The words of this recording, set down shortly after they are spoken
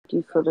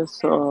thank you for the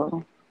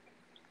song.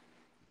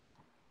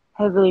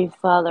 Heavenly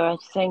Father, I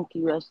thank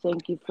you. I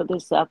thank you for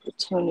this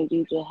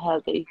opportunity to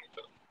have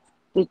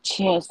the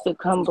chance to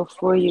come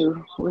before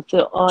you with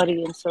the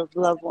audience of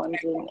loved ones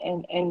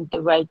and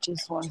the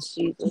righteous ones,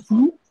 Jesus.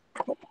 Mhm.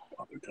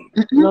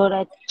 Lord,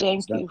 I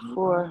thank you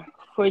for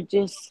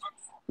just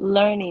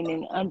learning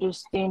and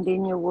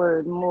understanding your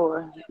word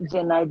more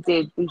than I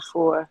did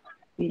before.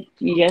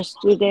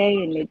 Yesterday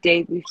and the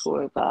day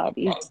before, God.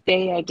 Each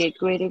day I get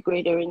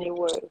greater in your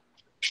word.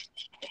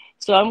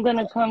 So I'm going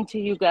to come to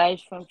you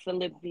guys from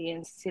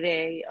Philippians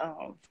today,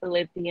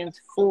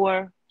 Philippians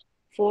 4,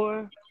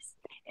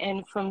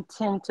 and from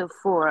 10 to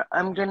 4.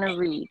 I'm going to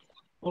read.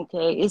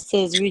 Okay, it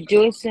says,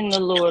 rejoice in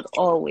the Lord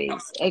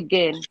always.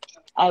 Again,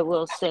 I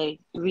will say,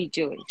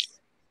 rejoice.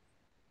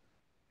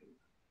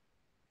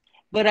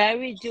 But I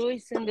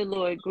rejoice in the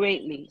Lord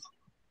greatly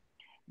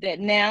that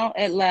now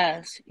at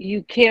last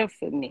you care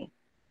for me,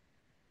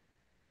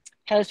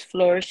 has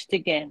flourished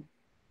again.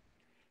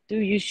 Do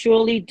you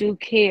surely do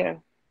care,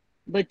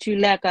 but you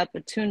lack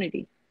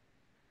opportunity?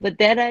 But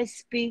that I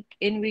speak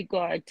in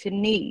regard to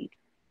need.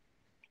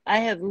 I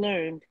have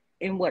learned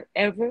in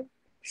whatever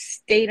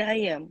state I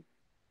am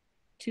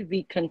to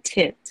be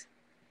content.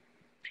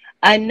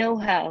 I know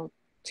how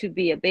to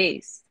be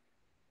abased,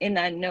 and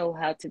I know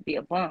how to be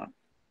abound.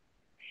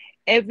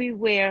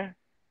 Everywhere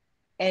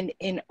and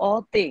in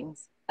all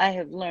things, I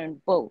have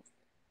learned both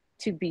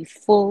to be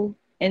full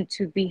and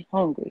to be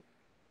hungry,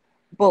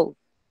 both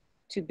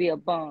to be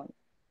abound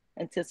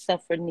and to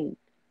suffer need.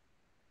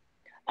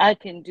 I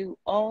can do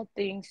all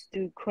things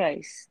through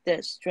Christ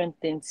that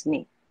strengthens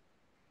me.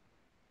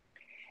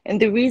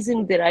 And the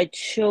reason that I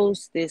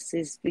chose this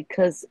is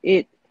because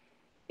it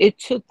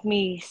took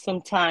me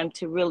some time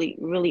to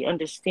really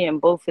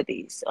understand both of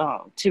these.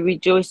 To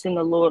rejoice in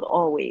the Lord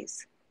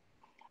always.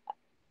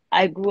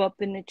 I grew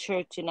up in the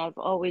church and I've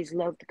always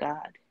loved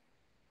God,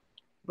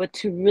 but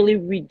to really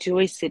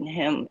rejoice in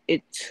Him,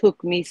 it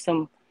took me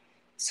some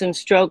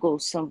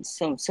struggles, some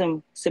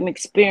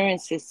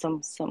experiences,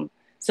 some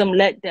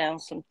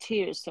letdowns, some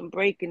tears, some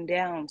breaking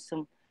down,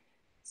 some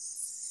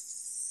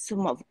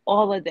of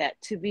all of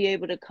that to be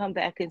able to come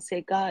back and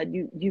say, God,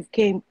 you've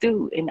came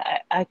through, and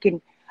I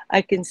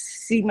can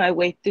see my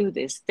way through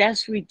this.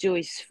 That's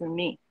rejoice for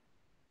me.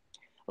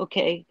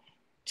 Okay.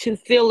 To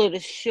feel or to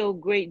show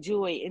great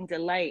joy and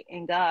delight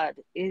in God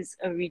is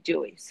a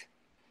rejoice.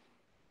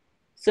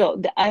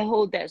 So I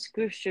hold that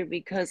scripture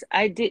because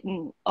I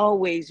didn't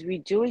always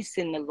rejoice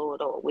in the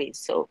Lord always.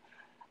 So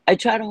I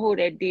try to hold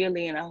that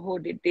dearly, and I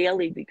hold it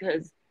daily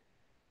because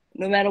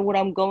no matter what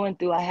I'm going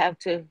through, I have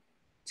to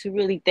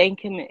really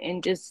thank Him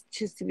and just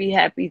to be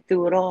happy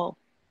through it all.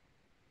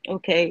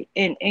 Okay,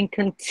 and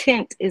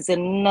content is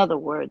another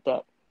word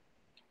that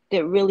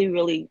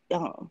really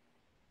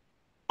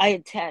I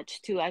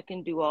attach to. I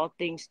can do all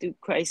things through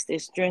Christ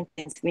that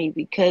strengthens me,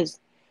 because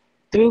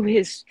through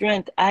His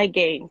strength I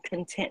gain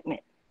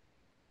contentment.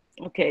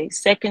 Okay,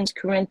 Second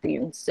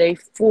Corinthians say,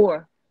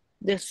 for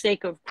the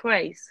sake of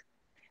Christ,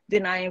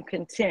 then I am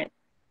content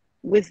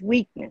with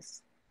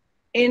weakness,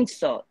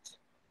 insults,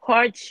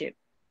 hardship,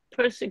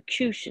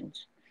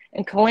 persecutions,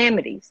 and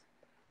calamities.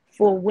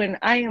 For when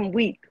I am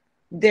weak,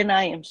 then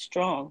I am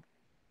strong.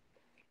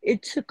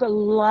 It took a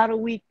lot of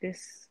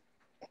weakness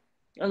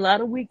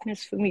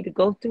for me to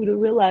go through to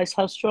realize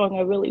how strong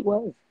I really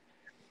was.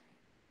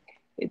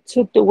 It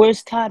took the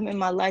worst time in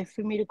my life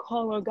for me to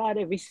call on God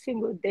every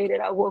single day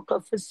that I woke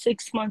up for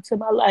 6 months of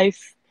my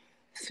life.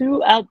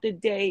 Throughout the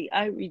day,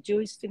 I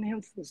rejoiced in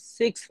Him for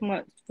 6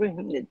 months for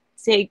Him to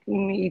take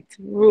me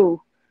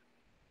through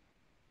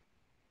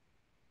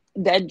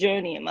that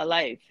journey in my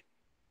life.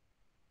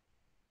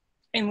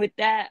 And with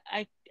that,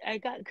 I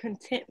got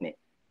contentment.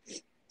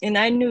 And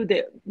I knew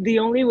that the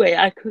only way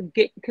I could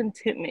get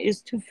contentment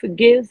is to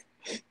forgive,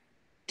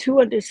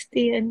 to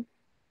understand,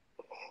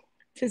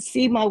 to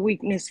see my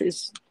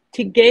weaknesses,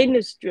 to gain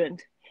the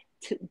strength,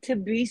 to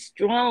be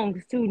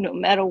strong through no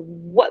matter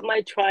what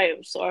my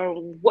triumphs are,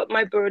 what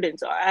my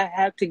burdens are. I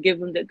have to give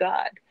them to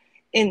God.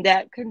 And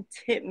that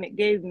contentment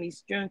gave me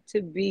strength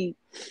to be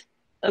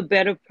a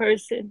better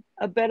person,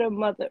 a better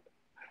mother,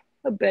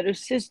 a better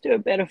sister, a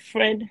better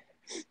friend.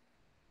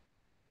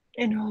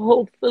 And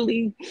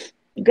hopefully,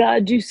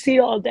 God, you see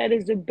all that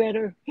as a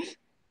better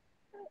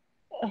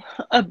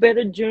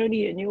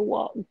journey in your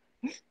walk.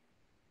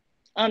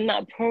 I'm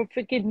not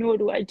perfect, and nor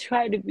do I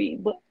try to be,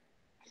 but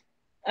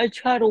I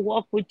try to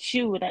walk with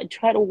you, and I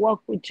try to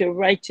walk with your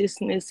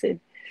righteousness, and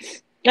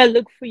I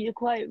look for your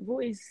quiet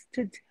voice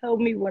to tell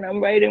me when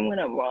I'm right and when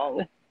I'm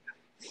wrong.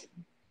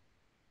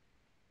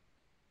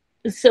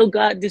 So,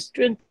 God, the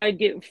strength I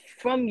get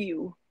from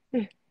you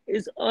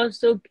is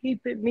also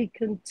keeping me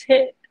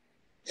content.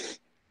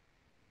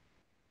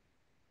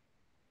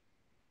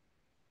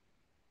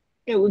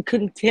 And with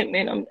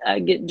contentment, I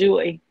get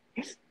joy,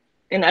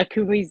 and I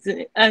can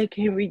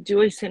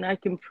rejoice, and I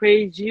can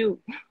praise you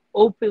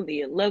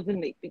openly and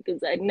lovingly,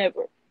 because I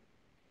never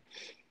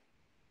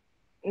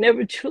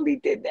truly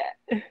did that.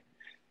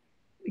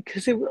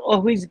 because there would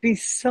always be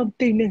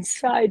something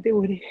inside that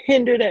would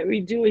hinder that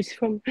rejoice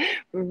from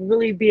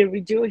really being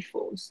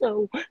rejoiceful.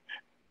 So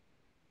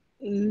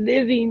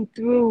living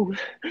through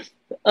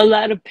a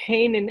lot of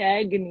pain and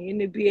agony, and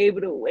to be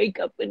able to wake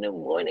up in the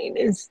morning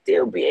and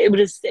still be able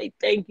to say,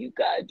 thank you,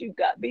 God, you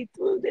got me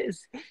through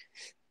this.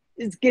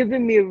 It's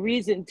given me a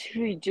reason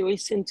to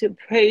rejoice and to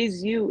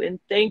praise you and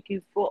thank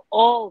you for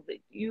all that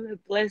you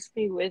have blessed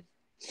me with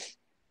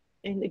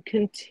and the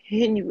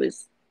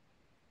continuous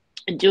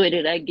joy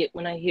that I get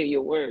when I hear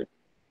your word.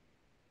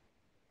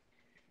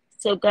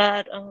 So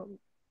God,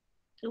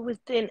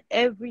 within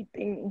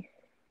everything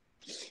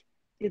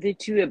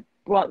that you have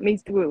brought me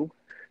through,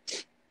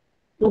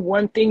 the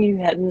one thing you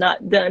have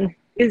not done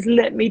is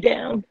let me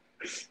down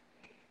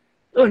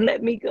or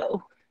let me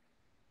go.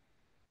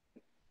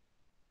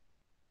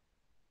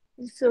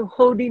 So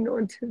holding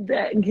on to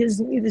that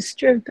gives me the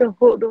strength to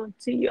hold on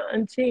to your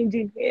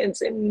unchanging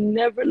hands and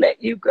never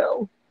let you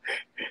go.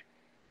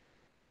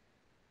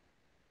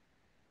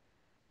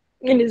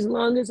 And as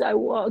long as I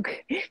walk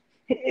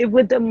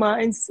with the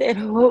mindset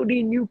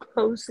holding you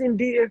close and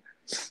dear,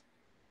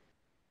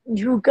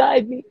 you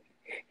guide me.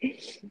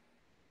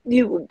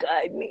 You will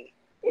guide me.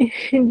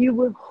 And you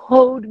will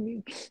hold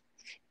me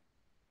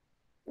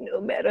no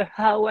matter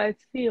how I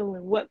feel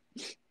and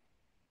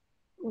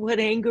what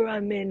anger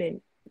I'm in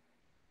and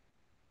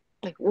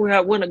like where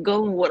I want to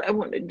go and what I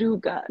want to do,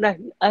 God.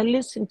 I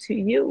listen to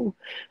you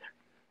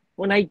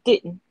when I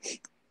didn't.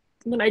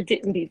 When I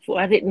didn't before.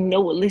 I didn't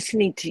know what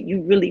listening to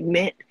you really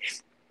meant.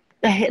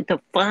 I had to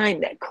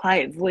find that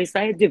quiet voice.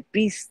 I had to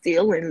be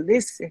still and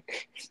listen.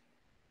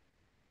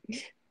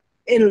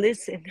 And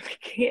listen. I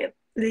can't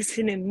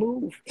listen and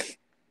move.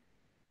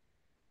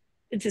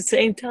 At the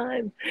same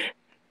time,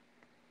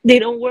 they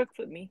don't work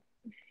for me.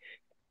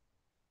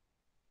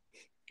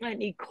 I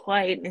need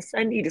quietness.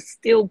 I need a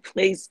still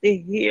place to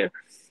hear.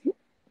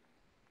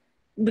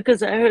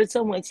 Because I heard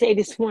someone say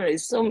this morning,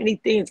 there's so many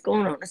things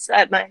going on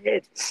inside my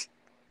head.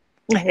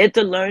 I had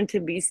to learn to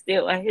be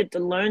still. I had to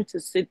learn to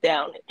sit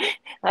down.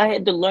 I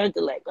had to learn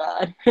to let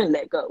God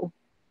let go.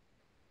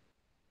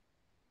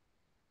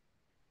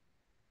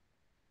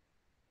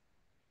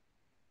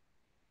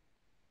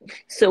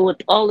 So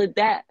with all of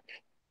that,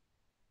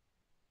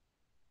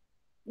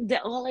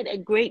 all of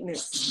that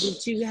greatness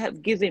that you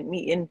have given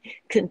me and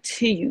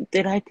continue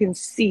that I can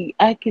see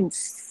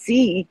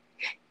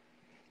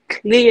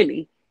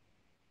clearly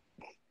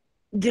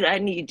that I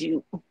need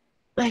you.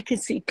 I can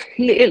see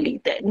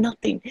clearly that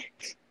nothing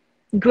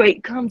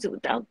great comes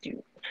without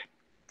you.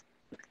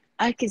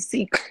 I can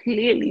see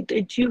clearly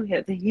that you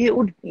have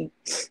healed me.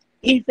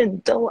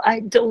 Even though I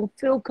don't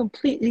feel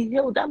completely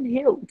healed, I'm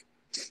healed.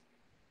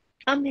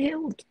 I'm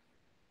healed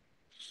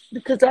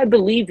because I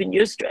believe in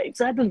your stripes.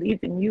 I believe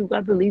in you.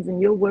 I believe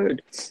in your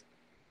word.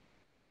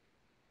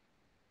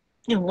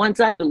 And once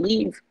I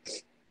believe,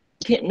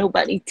 can't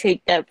nobody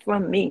take that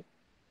from me.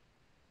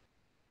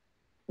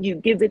 You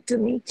give it to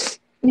me,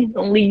 and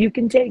only you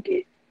can take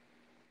it.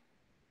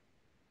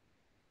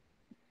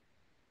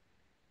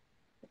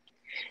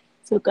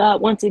 So God,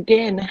 once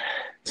again,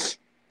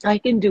 I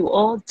can do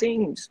all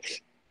things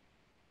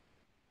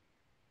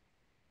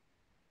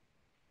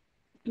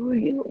through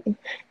you.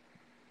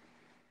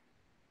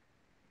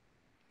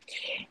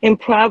 And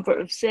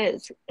Proverbs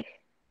says,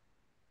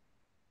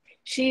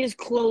 she is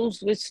clothed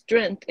with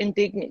strength and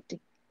dignity,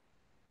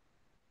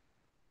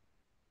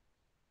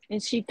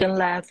 and she can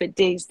laugh at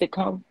days to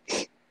come.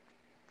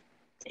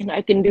 And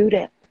I can do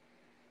that.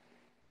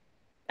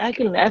 I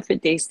can laugh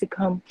at days to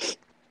come.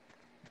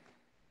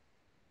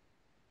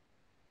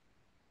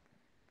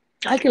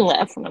 I can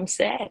laugh when I'm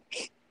sad.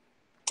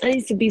 I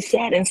used to be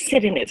sad and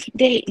sit in it for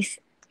days.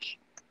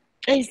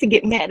 I used to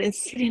get mad and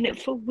sit in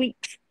it for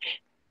weeks.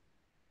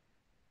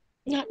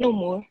 Not no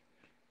more.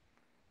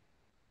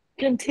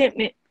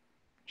 Contentment,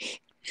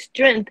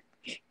 strength,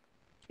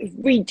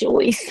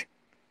 rejoice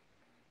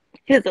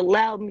has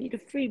allowed me to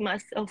free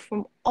myself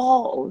from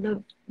all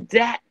of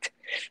that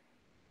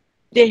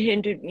that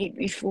hindered me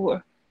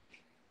before.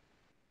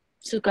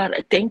 So God,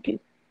 I thank you.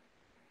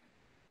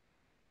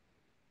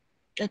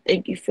 I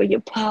thank you for your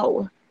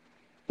power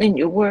and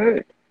your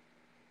word.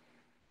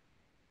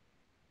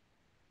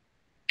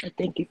 I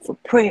thank you for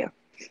prayer.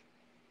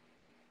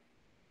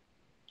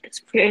 Because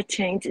prayer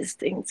changes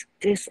things.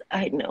 This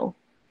I know.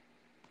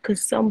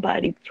 Because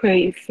somebody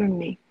prayed for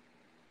me.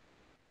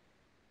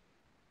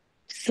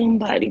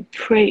 Somebody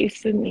prayed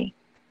for me.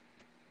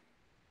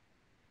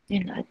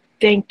 And I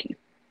thank you.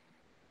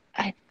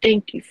 I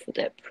thank you for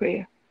that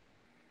prayer.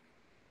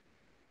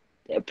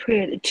 That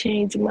prayer that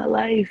changed my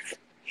life.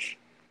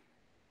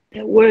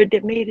 That word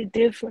that made a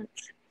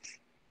difference.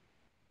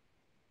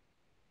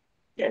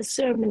 That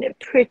sermon that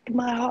pricked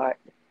my heart.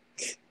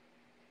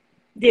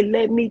 That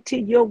led me to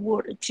your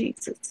water,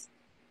 Jesus.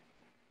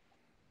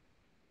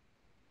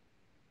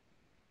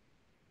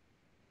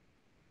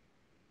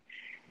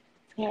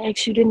 I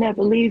ask you to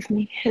never leave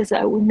me, as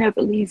I will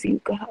never leave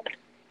you, God.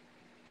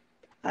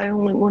 I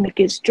only want to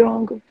get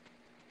stronger.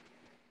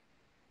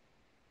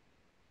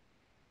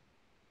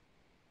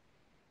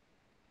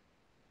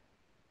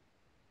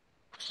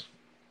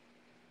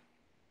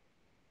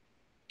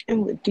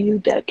 And with you,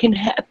 that can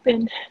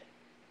happen.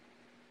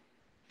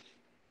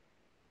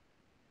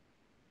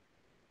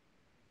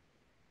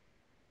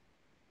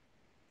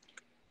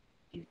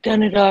 You've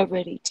done it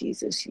already,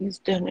 Jesus.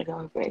 You've done it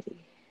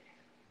already.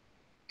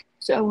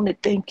 So I want to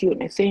thank you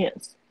in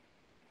advance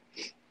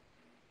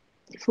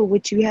for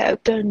what you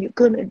have done, you're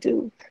going to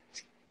do.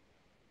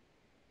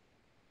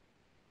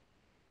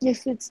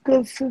 If it's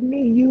good for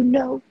me, you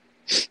know.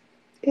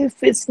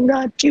 If it's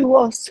not, you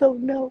also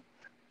know.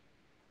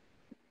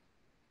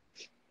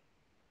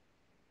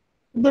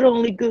 But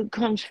only good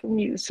comes from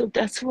you, so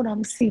that's what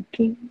I'm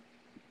seeking.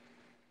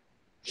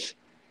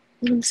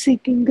 I'm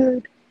seeking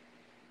good.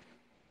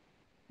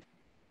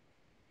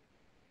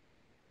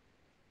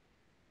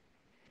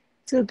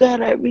 So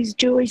God, I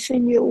rejoice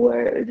in your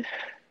word.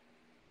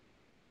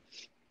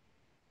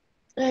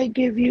 I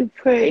give you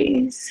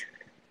praise.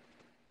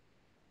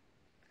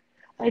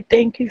 I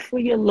thank you for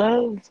your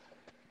love.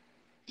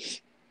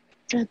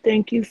 I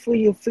thank you for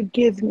your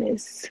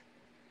forgiveness.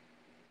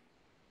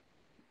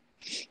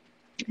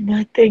 And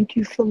I thank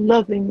you for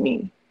loving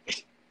me.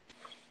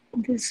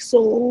 This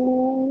so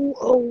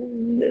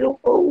little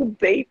old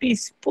baby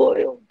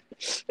spoiled,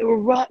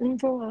 rotten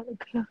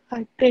Veronica.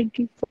 I thank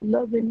you for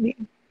loving me.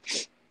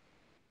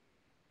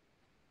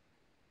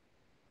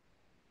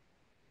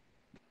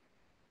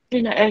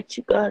 And I ask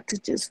you, God, to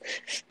just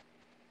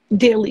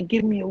daily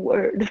give me a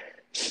word.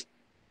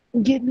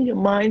 Give me the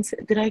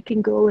mindset that I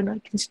can go and I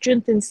can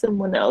strengthen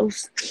someone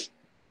else.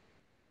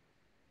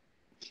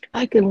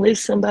 I can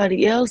lift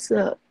somebody else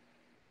up.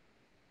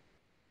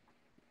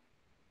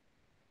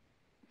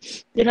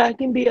 That I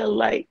can be a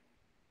light.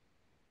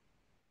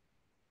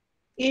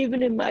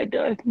 Even in my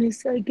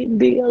darkness, I can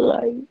be a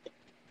light.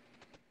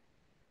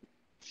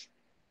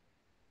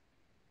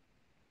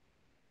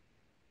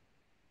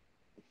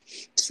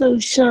 So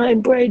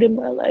shine bright in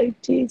my life,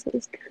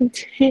 Jesus.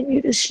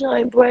 Continue to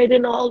shine bright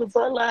in all of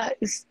our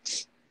lives.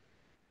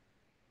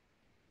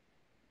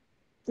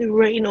 To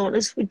rain on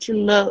us with your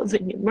love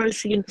and your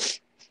mercy and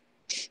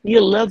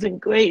your love and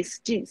grace,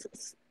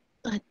 Jesus.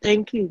 I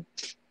thank you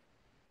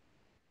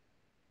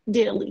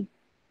daily.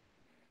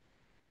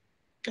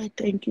 I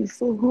thank you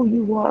for who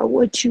you are,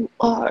 what you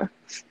are.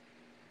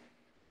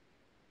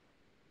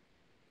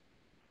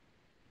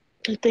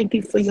 I thank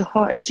you for your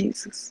heart,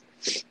 Jesus.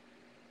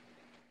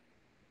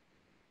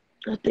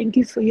 I thank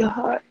you for your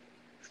heart.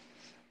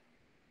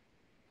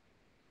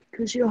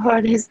 Because your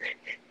heart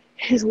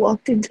has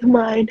walked into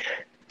mine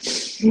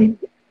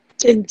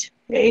and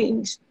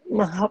changed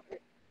my heart.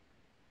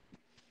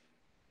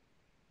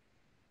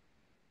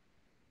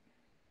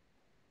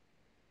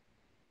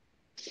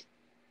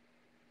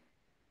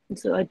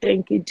 So I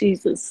thank you,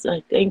 Jesus.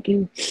 I thank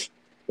you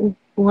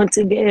once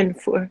again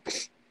for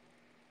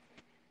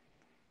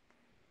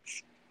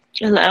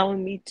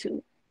allowing me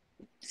to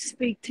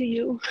speak to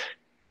you,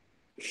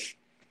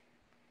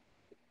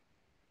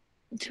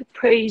 to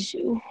praise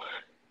you,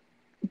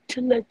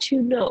 to let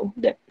you know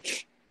that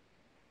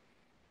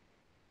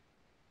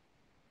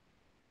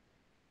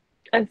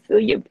I feel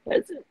your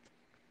presence.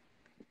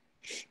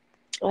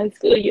 I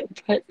feel your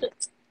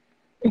presence.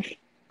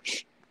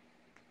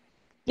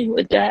 And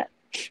with that,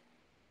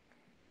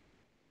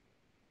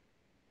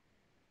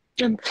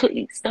 I'm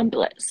pleased. I'm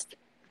blessed.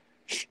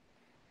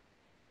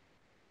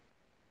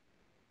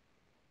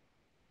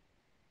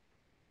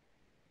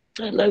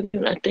 I love you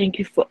and I thank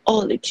you for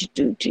all that you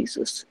do,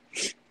 Jesus.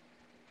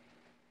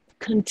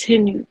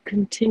 Continue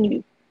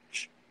to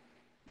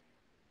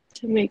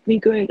make me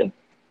greater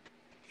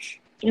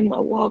in my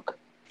walk.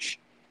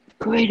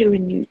 Greater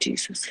in you,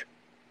 Jesus.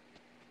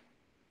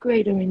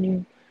 Greater in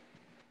you.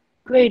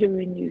 Greater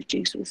in you,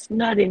 Jesus.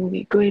 Not in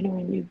me, greater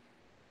in you.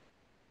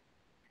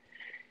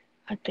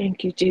 I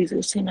thank you,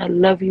 Jesus, and I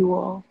love you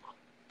all.